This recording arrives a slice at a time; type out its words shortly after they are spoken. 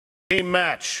Team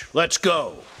match, let's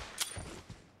go.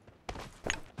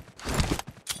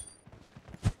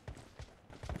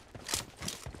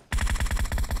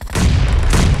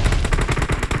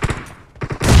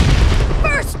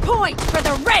 First point for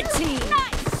the red team!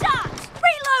 Nice shot!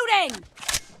 Reloading!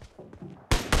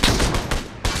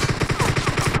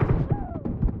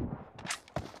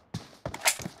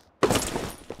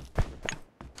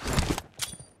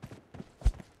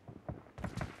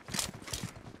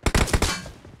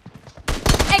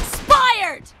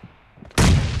 Expired!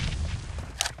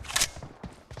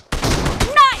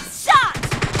 Nice shot!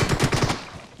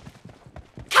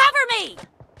 Cover me!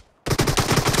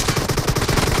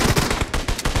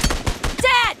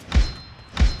 Dead!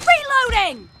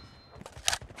 Reloading!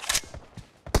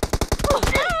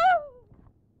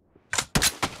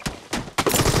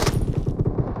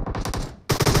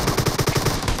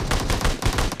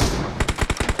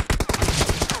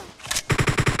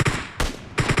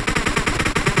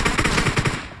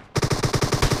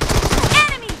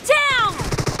 Enemy down!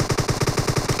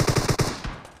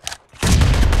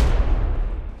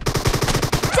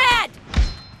 Dead!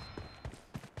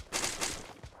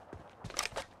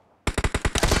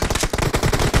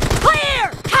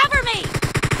 Clear! Cover me!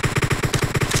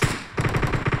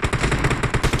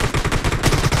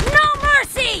 No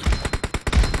mercy!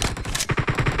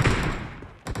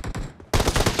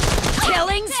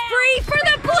 Killing spree for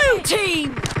the blue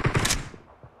team!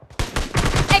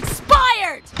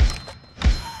 Expired!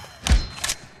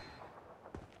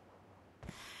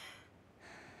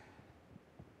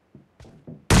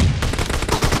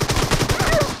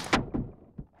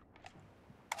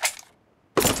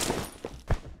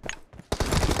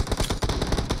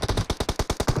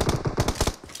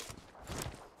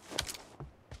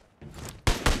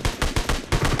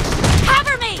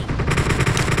 Cover me!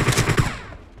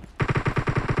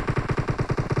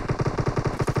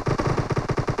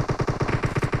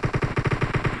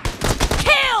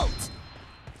 Killed!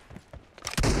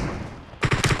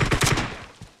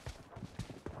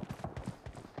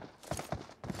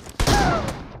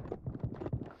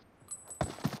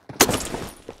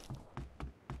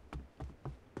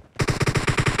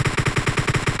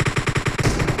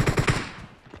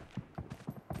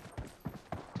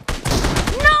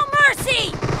 No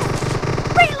mercy!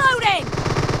 Reloading!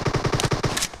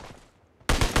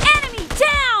 Enemy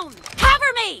down!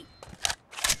 Cover me!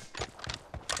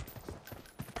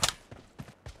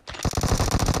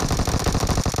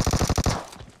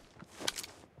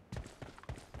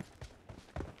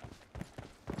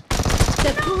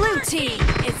 The blue team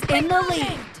is in the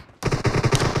lead.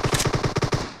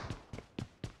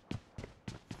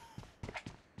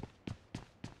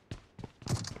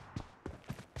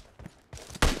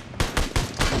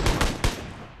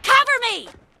 Cover me!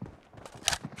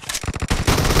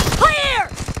 Clear!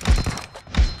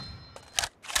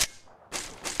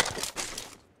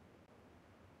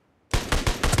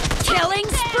 Killing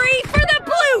spree for the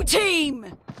blue team!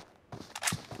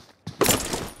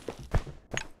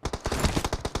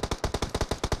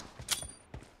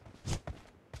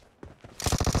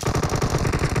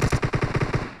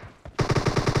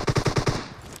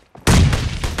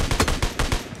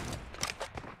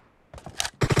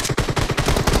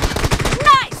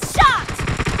 Nice shot!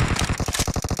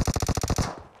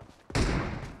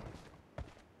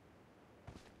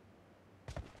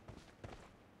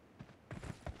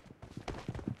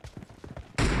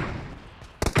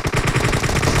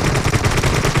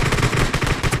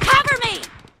 Cover me!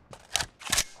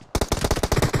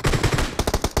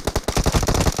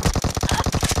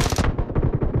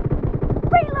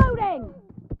 Reloading!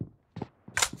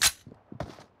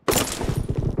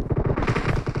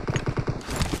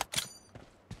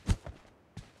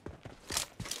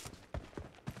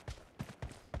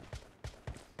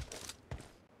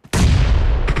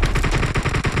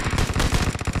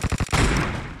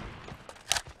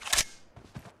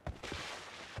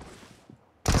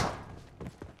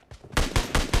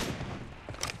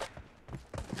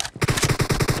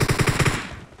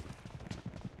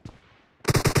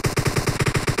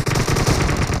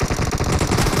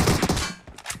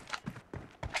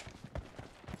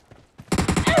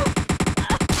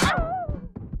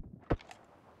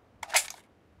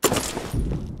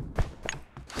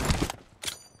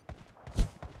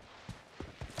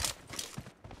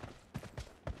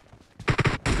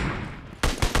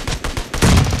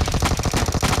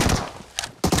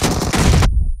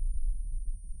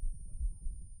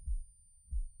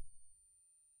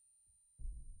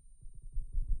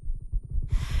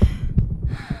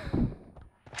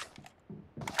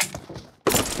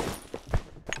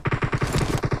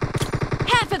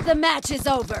 The match is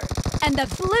over. And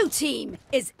the blue team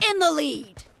is in the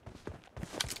lead.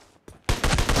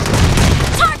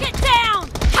 Target down!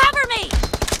 Cover me!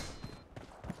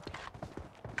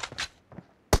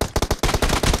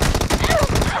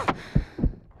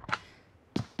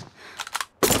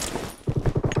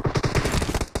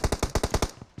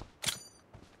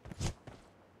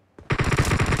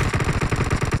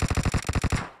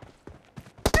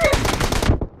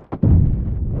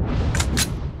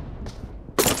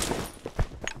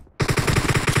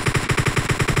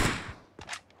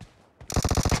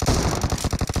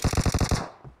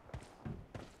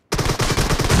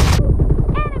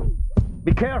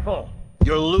 Be careful!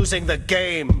 You're losing the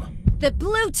game! The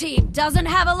blue team doesn't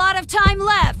have a lot of time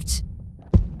left.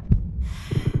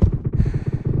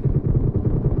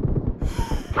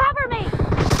 Cover me!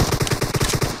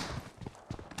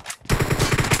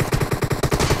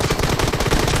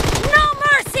 No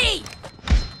mercy!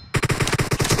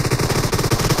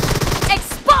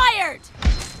 Expired!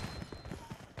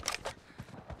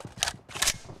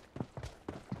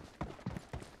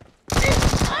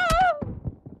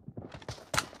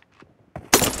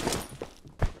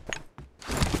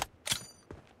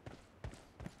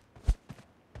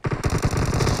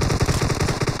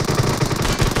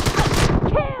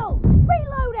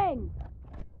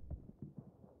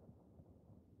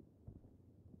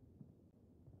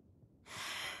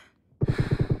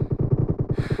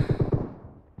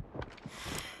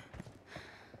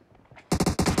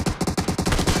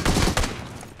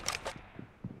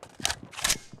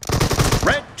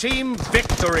 Red team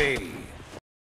victory!